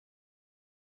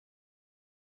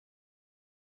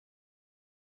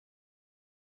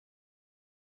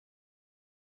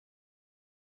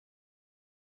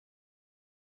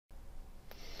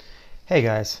Hey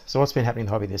guys, so what's been happening in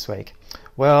the hobby this week?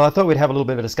 Well, I thought we'd have a little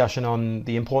bit of a discussion on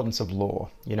the importance of lore,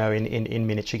 in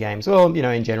miniature games. Well,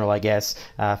 in general, I guess,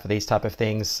 for these type of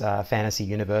things, fantasy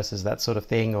universes, that sort of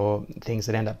thing, or things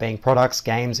that end up being products,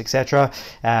 games, etc.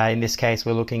 In this case,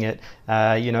 we're looking at,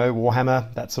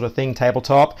 Warhammer, that sort of thing,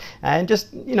 tabletop, and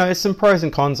just, some pros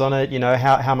and cons on it.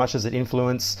 How much does it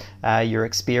influence your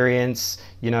experience?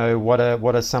 What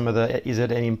are some of is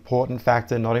it an important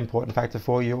factor, not important factor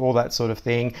for you, all that sort of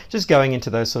thing. Just going into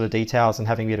those sort of details and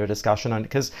having a bit of a discussion on it,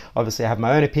 because obviously I have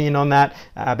my own opinion on that,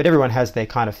 but everyone has their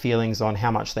kind of feelings on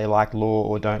how much they like lore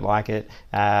or don't like it,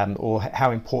 or how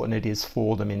important it is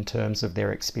for them in terms of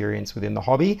their experience within the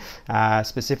hobby,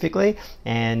 specifically,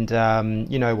 and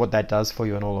what that does for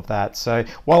you and all of that. So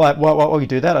while we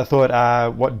do that, I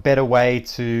thought, what better way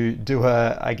to do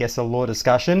a lore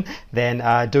discussion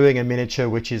than doing a miniature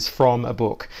which is from a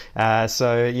book.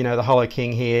 The Hollow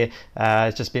King here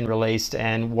has just been released,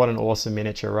 and what an awesome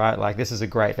miniature, right? Like, this is a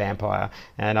great vampire,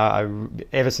 and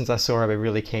ever since I saw it, I've been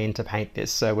really keen to paint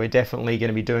this. So we're definitely going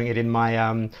to be doing it in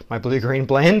my my blue-green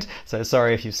blend. So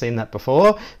sorry if you've seen that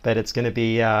before, but it's going to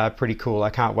be pretty cool. I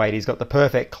can't wait. He's got the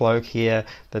perfect cloak here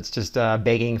that's just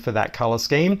begging for that color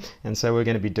scheme, and so we're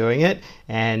going to be doing it.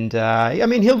 And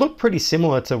he'll look pretty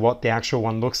similar to what the actual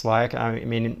one looks like.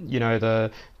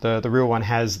 The real one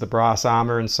has the brass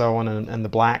armor and so on, and the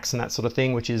blacks and that sort of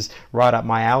thing, which is right up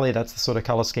my alley. That's the sort of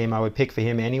color scheme I would pick for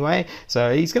him anyway.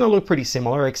 So he's going to look pretty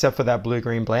similar, except for that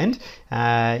blue-green blend.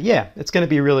 It's going to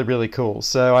be really, really cool.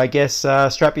 So I guess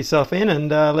strap yourself in and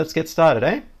let's get started,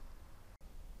 eh?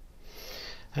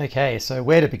 Okay, so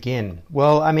where to begin?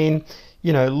 Well,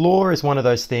 lore is one of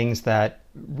those things that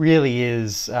really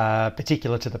is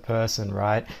particular to the person,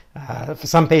 right? For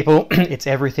some people, it's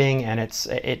everything, and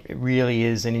it really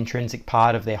is an intrinsic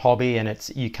part of their hobby,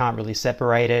 and you can't really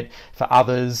separate it. For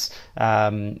others,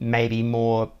 maybe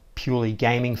more purely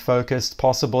gaming focused,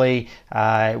 possibly,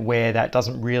 where that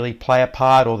doesn't really play a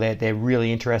part, or they're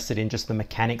really interested in just the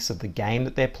mechanics of the game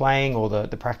that they're playing, or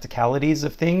the practicalities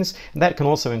of things. And that can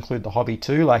also include the hobby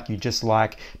too, like you just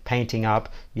like painting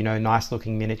up nice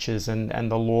looking miniatures,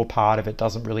 and the lore part of it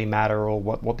doesn't really matter, or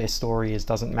what their story is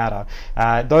doesn't matter.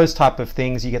 Those type of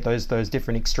things, you get those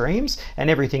different extremes and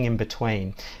everything in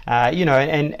between.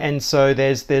 And so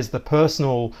there's the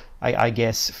personal, I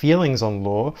guess, feelings on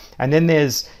lore, and then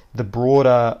there's the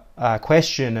broader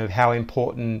question of how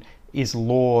important is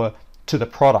lore to the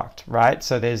product, right?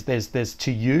 So there's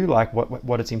to you, like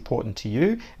what it's important to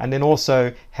you, and then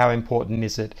also how important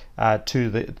is it to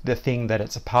the thing that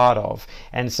it's a part of.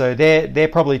 And so they're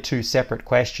probably two separate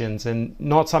questions, and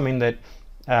not something that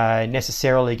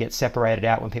necessarily get separated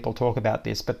out when people talk about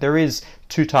this, but there is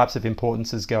two types of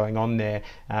importances going on there,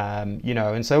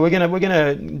 and so we're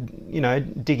gonna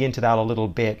dig into that a little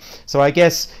bit. So I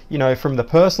guess from the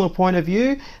personal point of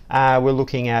view, we're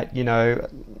looking at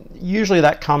usually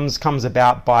that comes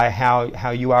about by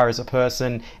how you are as a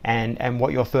person, and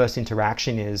what your first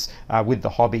interaction is with the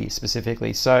hobby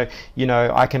specifically. So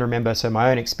I can remember, so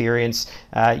my own experience,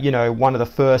 one of the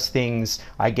first things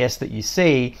I guess that you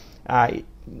see,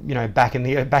 back in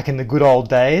the good old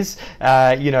days,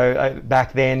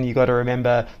 back then, you got to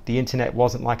remember the internet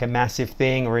wasn't like a massive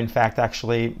thing, or in fact,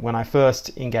 actually, when I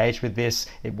first engaged with this,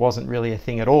 it wasn't really a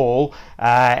thing at all.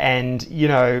 And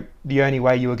the only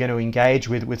way you were going to engage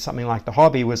with something like the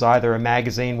hobby was either a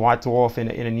magazine, White Dwarf, in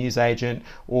a newsagent,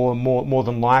 or more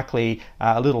than likely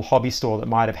a little hobby store that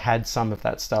might have had some of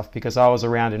that stuff, because I was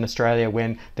around in Australia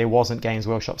when there wasn't Games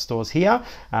Workshop stores here.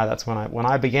 That's when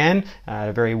I began, at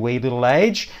a very wee little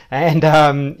age, and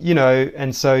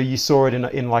and so you saw it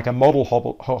in like a model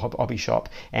hobby shop,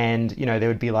 and there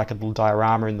would be like a little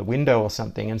diorama in the window or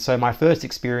something. And so my first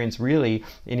experience really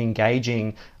in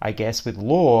engaging, I guess, with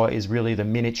lore is really the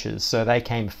miniatures. So they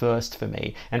came first for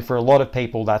me, and for a lot of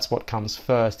people, that's what comes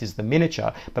first, is the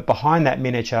miniature. But behind that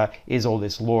miniature is all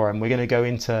this lore, and we're going to go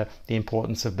into the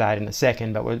importance of that in a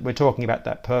second. But we're talking about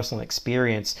that personal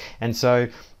experience, and so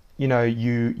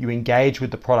you engage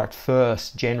with the product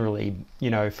first, generally,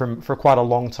 for quite a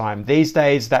long time. These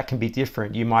days, that can be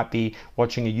different. You might be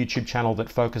watching a YouTube channel that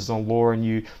focuses on lore, and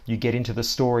you get into the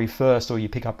story first, or you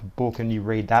pick up a book and you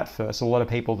read that first. A lot of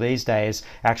people these days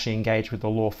actually engage with the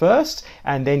lore first,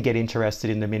 and then get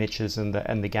interested in the miniatures and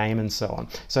the game and so on.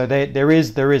 So there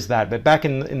is that. But back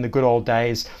in the good old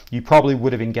days, you probably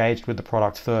would have engaged with the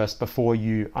product first before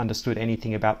you understood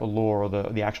anything about the lore, or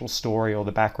the actual story, or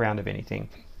the background of anything.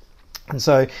 And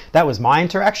so that was my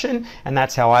interaction, and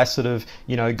that's how I sort of,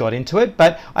 got into it.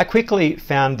 But I quickly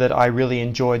found that I really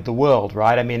enjoyed the world,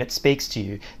 right? I mean, it speaks to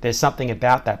you. There's something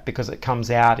about that because it comes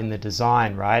out in the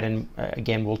design, right? And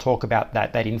again, we'll talk about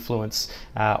that influence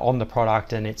on the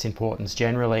product and its importance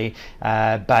generally.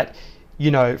 But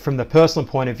from the personal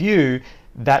point of view,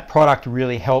 that product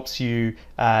really helps you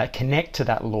connect to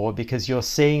that lore because you're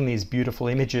seeing these beautiful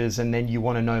images and then you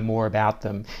want to know more about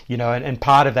them, and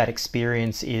part of that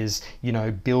experience is,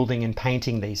 building and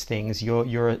painting these things.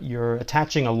 You're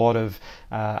attaching a lot of,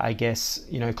 I guess,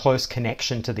 close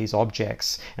connection to these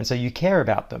objects. And so you care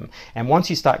about them. And once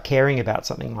you start caring about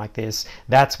something like this,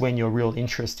 that's when your real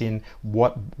interest in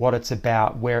what it's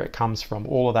about, where it comes from,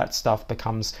 all of that stuff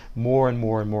becomes more and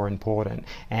more and more important.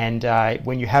 And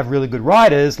when you have really good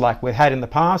writers like we've had in the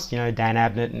past, Dan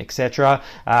Abnett and etc.,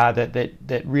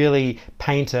 that really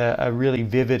paint a really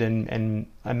vivid and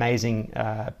amazing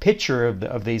picture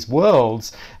of these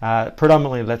worlds,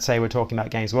 predominantly, let's say we're talking about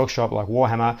Games Workshop like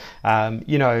Warhammer,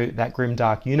 that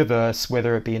grimdark universe,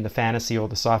 whether it be in the fantasy or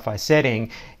the sci-fi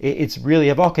setting, it's really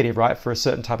evocative, right, for a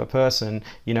certain type of person.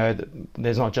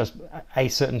 There's not just a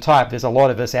certain type, there's a lot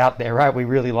of us out there, right? We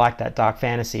really like that dark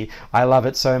fantasy. I love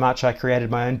it so much I created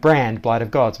my own brand, Blight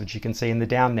of Gods, which you can see in the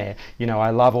down there. I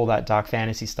love all that dark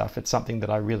fantasy stuff. It's something that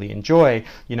I really enjoy.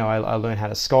 I learned how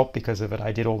to sculpt because of it.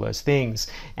 I did all those things.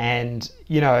 And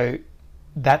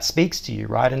that speaks to you,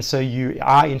 right? And so you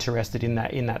are interested in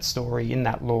that story, in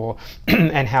that lore,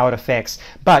 and how it affects.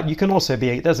 But you can also be,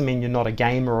 it doesn't mean you're not a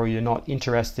gamer or you're not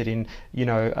interested in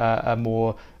a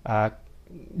more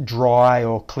dry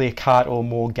or clear cut or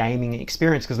more gaming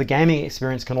experience, because the gaming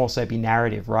experience can also be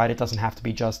narrative, right? It doesn't have to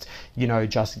be just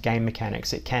just game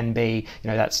mechanics. It can be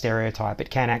that stereotype. It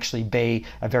can actually be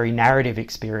a very narrative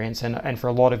experience, and for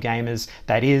a lot of gamers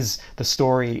that is, the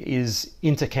story is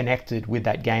interconnected with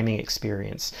that gaming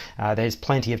experience. There's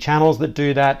plenty of channels that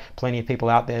do that, plenty of people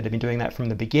out there that have been doing that from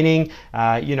the beginning.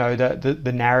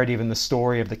 The narrative and the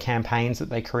story of the campaigns that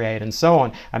they create and so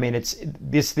on. I mean, it's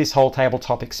this whole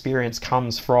tabletop experience comes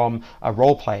from a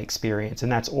role play experience,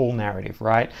 and that's all narrative,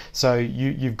 right? So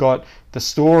you've got the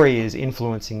story is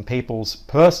influencing people's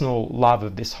personal love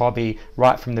of this hobby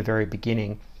right from the very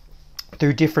beginning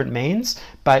through different means.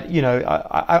 But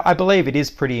I believe it is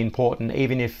pretty important,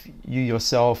 even if you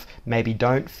yourself maybe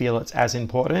don't feel it's as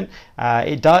important.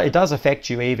 It does affect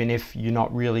you even if you're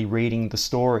not really reading the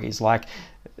stories. Like,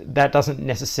 that doesn't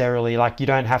necessarily, like, you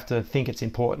don't have to think it's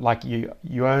important. Like, you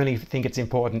only think it's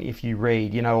important if you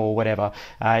read, or whatever.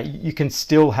 You can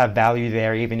still have value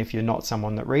there even if you're not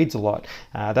someone that reads a lot.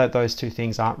 Those two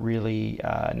things aren't really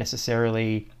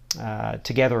necessarily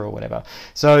together or whatever.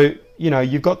 So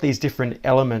you've got these different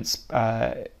elements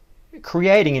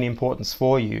creating an importance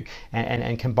for you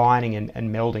and combining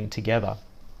and melding together.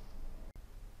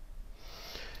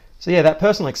 So yeah, that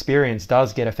personal experience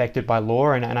does get affected by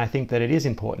lore, and I think that it is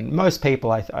important. Most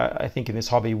people, I think, in this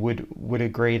hobby would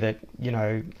agree that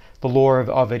the lore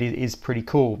of it is pretty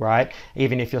cool, right?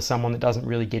 Even if you're someone that doesn't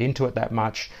really get into it that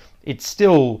much, it's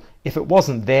still, if it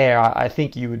wasn't there, I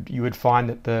think you would find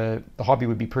that the hobby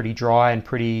would be pretty dry and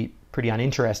pretty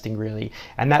uninteresting, really.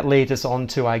 And that leads us on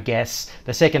to, I guess,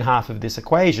 the second half of this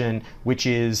equation, which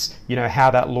is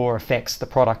how that lore affects the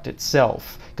product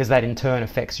itself, because that in turn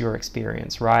affects your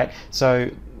experience, right?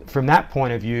 So from that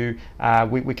point of view,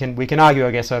 we can argue,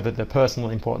 I guess, over the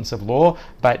personal importance of lore,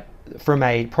 but from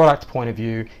a product point of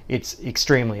view, it's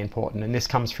extremely important. And this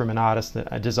comes from an artist,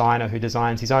 a designer who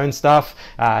designs his own stuff,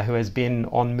 who has been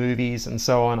on movies and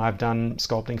so on. I've done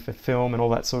sculpting for film and all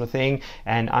that sort of thing,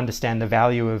 and understand the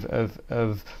value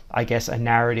of I guess, a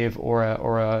narrative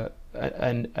or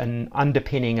an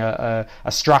underpinning, a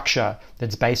structure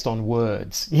that's based on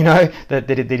words, that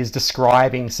is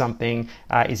describing something,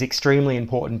 is extremely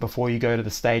important before you go to the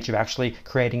stage of actually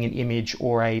creating an image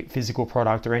or a physical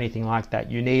product or anything like that.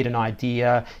 You need an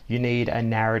idea, you need a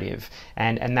narrative,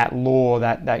 and that lore,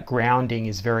 that grounding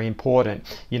is very important.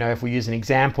 If we use an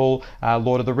example,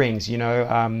 Lord of the Rings,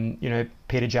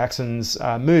 Peter Jackson's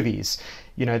movies.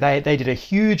 They did a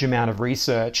huge amount of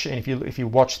research, and if you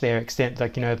watch their extent,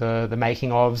 like the making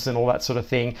ofs and all that sort of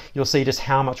thing, you'll see just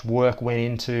how much work went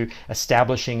into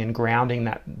establishing and grounding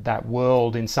that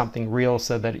world in something real,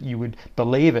 so that you would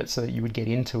believe it, so that you would get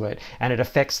into it. And it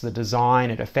affects the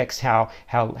design, it affects how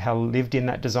lived in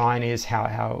that design is,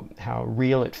 how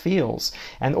real it feels,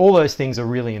 and all those things are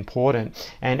really important.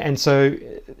 And so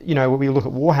when we look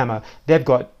at Warhammer, they've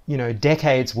got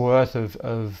decades worth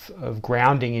of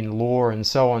grounding in lore and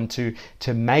so on to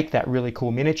make that really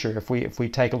cool miniature. If we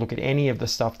take a look at any of the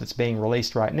stuff that's being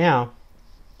released right now,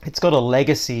 it's got a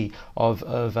legacy of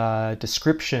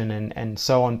description and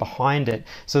so on behind it,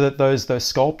 so that those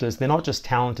sculptors, they're not just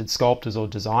talented sculptors or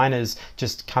designers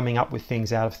just coming up with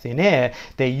things out of thin air.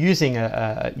 They're using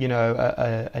a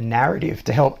narrative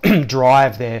to help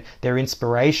drive their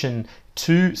inspiration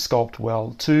to sculpt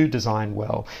well, to design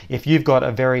well. If you've got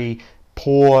a very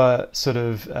poor sort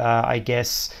of I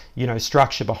guess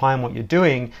structure behind what you're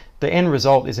doing, the end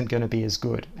result isn't going to be as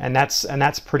good. And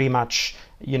that's pretty much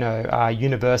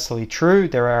universally true.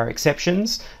 There are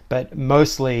exceptions, but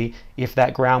mostly if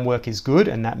that groundwork is good,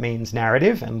 and that means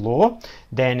narrative and lore,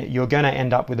 then you're going to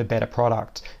end up with a better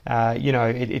product.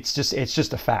 It's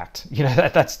just a fact.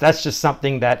 That's just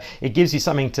something that it gives you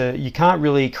something to. You can't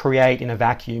really create in a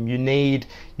vacuum. You need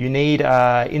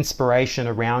inspiration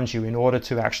around you in order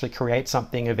to actually create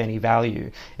something of any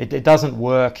value. It doesn't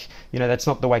work. That's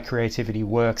not the way creativity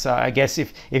works. I guess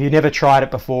if you've never tried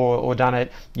it before or done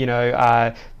it, you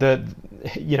can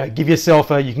give yourself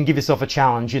a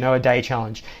challenge, a day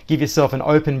challenge. Give yourself an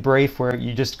open brief where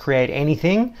you just create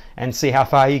anything and see how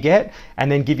far you get,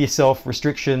 and then give yourself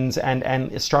restrictions and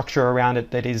a structure around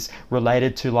it that is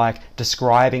related to like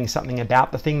describing something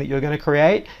about the thing that you're going to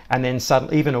create, and then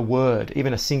suddenly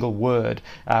even a single word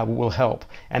will help,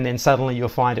 and then suddenly you'll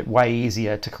find it way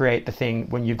easier to create the thing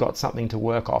when you've got something to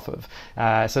work off of.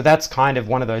 So that's kind of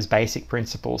one of those basic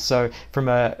principles. So from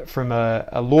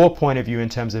a lore point of view, in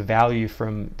terms of value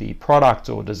from the product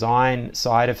or design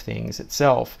side of things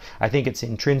itself, I think it's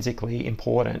intrinsically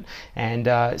important, and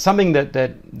something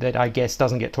that I guess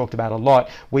doesn't get talked about a lot.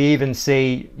 We even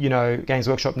see, Games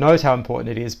Workshop knows how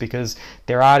important it is, because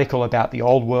their article about the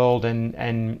old world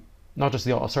and not just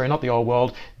the old, sorry, not the old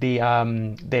world, their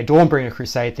Dawnbringer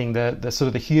Crusade thing, the sort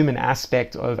of the human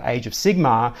aspect of Age of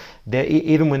Sigmar.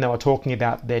 Even when they were talking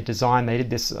about their design, they did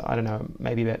this, I don't know,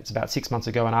 maybe it's about 6 months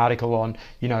ago, an article on,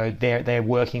 they're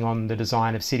working on the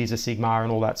design of Cities of Sigmar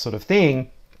and all that sort of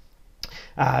thing.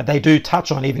 They do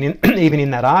touch on, even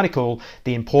in that article,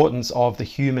 the importance of the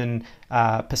human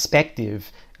perspective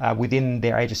within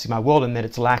their Age of Sigmar world, and that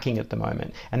it's lacking at the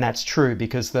moment. And that's true,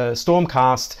 because the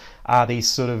Stormcast are these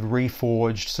sort of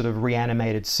reforged, sort of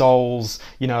reanimated souls,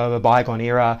 of a bygone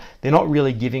era. They're not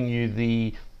really giving you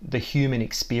the human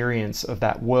experience of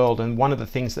that world. And one of the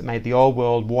things that made the old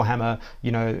world Warhammer,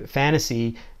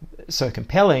 fantasy so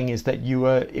compelling is that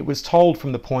it was told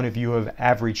from the point of view of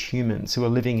average humans who are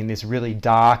living in this really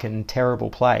dark and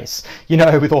terrible place,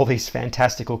 with all these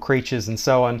fantastical creatures and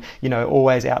so on,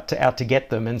 always out to get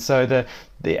them. And so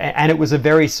and it was a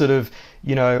very sort of,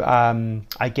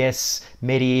 I guess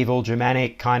medieval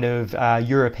Germanic kind of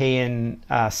European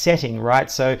setting,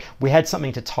 right? So we had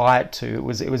something to tie it to.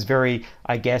 It was very,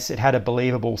 I guess, it had a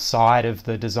believable side of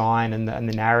the design and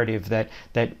the narrative that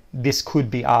this could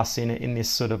be us in this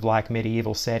sort of like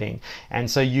medieval setting. And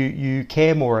so you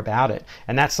care more about it,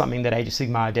 and that's something that Age of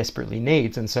Sigmar desperately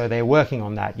needs. And so they're working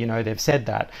on that. They've said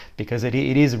that, because it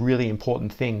is a really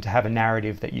important thing to have a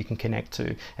narrative that you can connect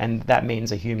to, and that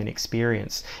means a human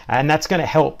experience. And that's going to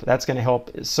help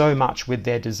so much with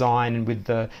their design and with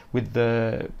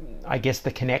the I guess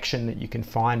the connection that you can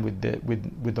find with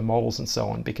the models and so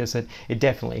on, because it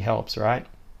definitely helps, right?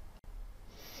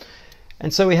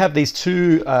 And so we have these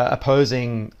two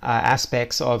opposing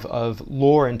aspects of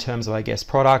lore in terms of, I guess,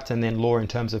 product, and then lore in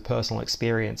terms of personal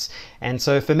experience. And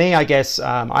so for me, I guess,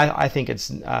 I think it's,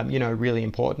 really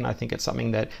important. I think it's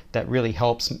something that really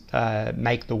helps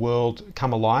make the world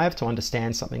come alive, to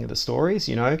understand something of the stories.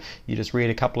 You just read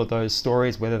a couple of those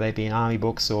stories, whether they be in army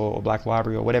books or Black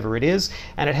Library or whatever it is,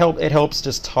 and it helps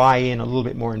just tie in a little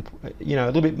bit more, a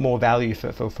little bit more value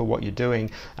for what you're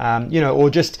doing, or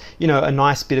just, a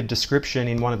nice bit of description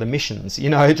in one of the missions,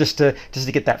 just to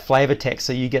get that flavor text,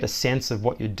 so you get a sense of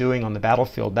what you're doing on the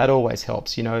battlefield. That always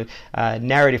helps.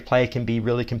 Narrative play can be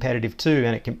really competitive too,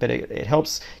 and it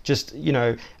helps just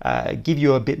give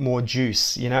you a bit more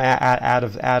juice out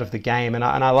of the game. And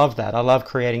I love that. I love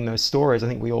creating those stories. I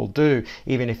think we all do.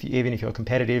 Even if you're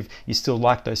competitive, you still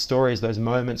like those stories, those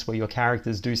moments where your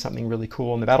characters do something really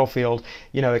cool on the battlefield.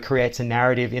 It creates a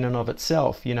narrative in and of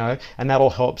itself. And that all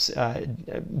helps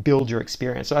build your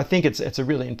experience. So I think it's a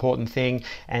really important thing,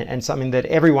 and something that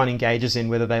everyone engages in,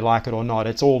 whether they like it or not.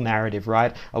 It's all narrative,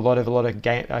 right? A lot of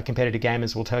competitive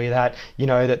gamers will tell you that,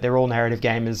 that they're all narrative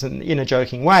gamers, and in a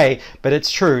joking way, but it's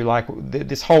true. Like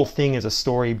this whole thing is a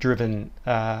story-driven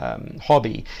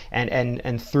hobby,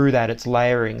 and through that it's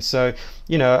layering. So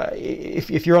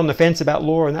if you're on the fence about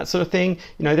lore and that sort of thing,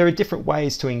 there are different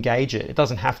ways to engage it. It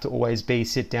doesn't have to always be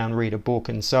sit down, read a book,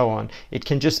 and so on. It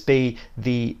can just be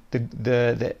the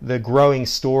growing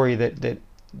story that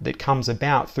that comes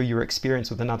about through your experience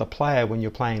with another player when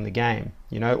you're playing the game,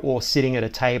 or sitting at a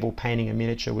table painting a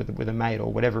miniature with a mate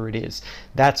or whatever it is.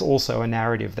 That's also a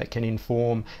narrative that can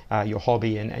inform your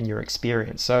hobby and your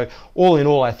experience. So all in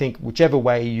all, I think whichever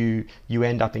way you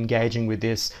end up engaging with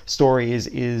this, story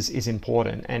is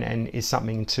important and is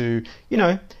something to,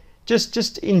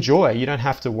 just enjoy. You don't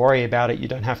have to worry about it. You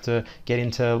don't have to get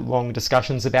into long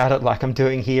discussions about it like I'm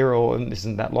doing here, or this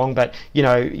isn't that long, but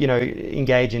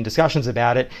engage in discussions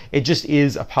about it. It just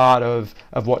is a part of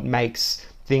what makes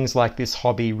things like this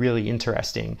hobby really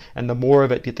interesting. And the more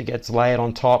of it that gets layered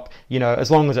on top,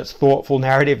 as long as it's thoughtful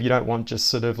narrative, you don't want just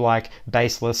sort of like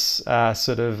baseless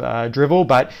drivel,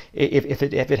 but if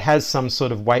it has some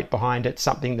sort of weight behind it,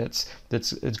 something that's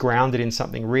grounded in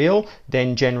something real,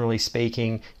 then generally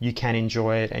speaking, you can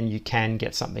enjoy it and you can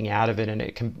get something out of it, and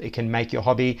it can make your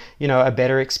hobby, a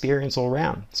better experience all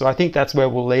around. So I think that's where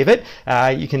we'll leave it.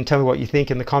 You can tell me what you think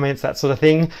in the comments, that sort of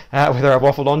thing, whether I've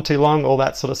waffled on too long, all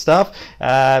that sort of stuff.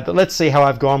 But let's see how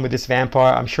I've gone with this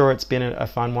vampire. I'm sure it's been a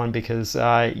fun one because,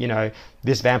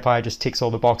 this vampire just ticks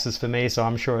all the boxes for me, so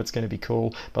I'm sure it's going to be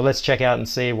cool. But let's check out and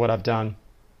see what I've done.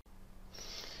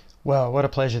 Well, what a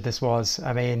pleasure this was.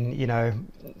 I mean,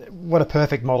 what a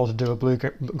perfect model to do a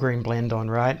blue-green blend on,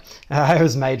 right? It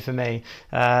was made for me.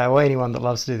 Or anyone that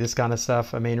loves to do this kind of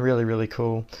stuff. I mean, really, really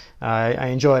cool. I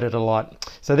enjoyed it a lot.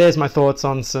 So there's my thoughts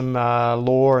on some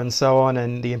lore and so on,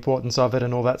 and the importance of it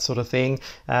and all that sort of thing.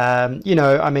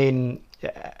 I mean,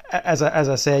 as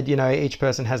I said, each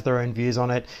person has their own views on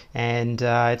it, and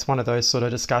it's one of those sort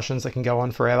of discussions that can go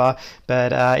on forever.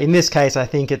 But in this case, I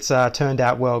think it's turned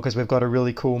out well because we've got a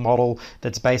really cool model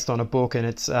that's based on a book, and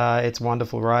it's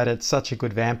wonderful, right? It's such a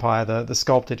good vampire. The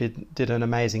sculptor did an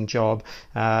amazing job.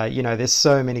 There's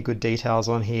so many good details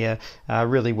on here.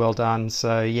 Really well done.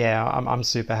 So yeah, I'm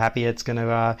super happy. It's going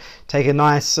to take a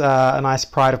nice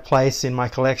pride of place in my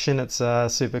collection. It's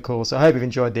super cool. So I hope you've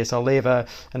enjoyed this. I'll leave a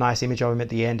nice image of him at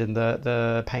the end in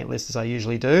the paint list as I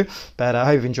usually do. But I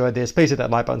hope you've enjoyed this. Please hit that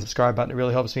like button, subscribe button. It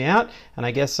really helps me out. And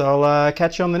I guess I'll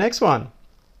catch you on the next one.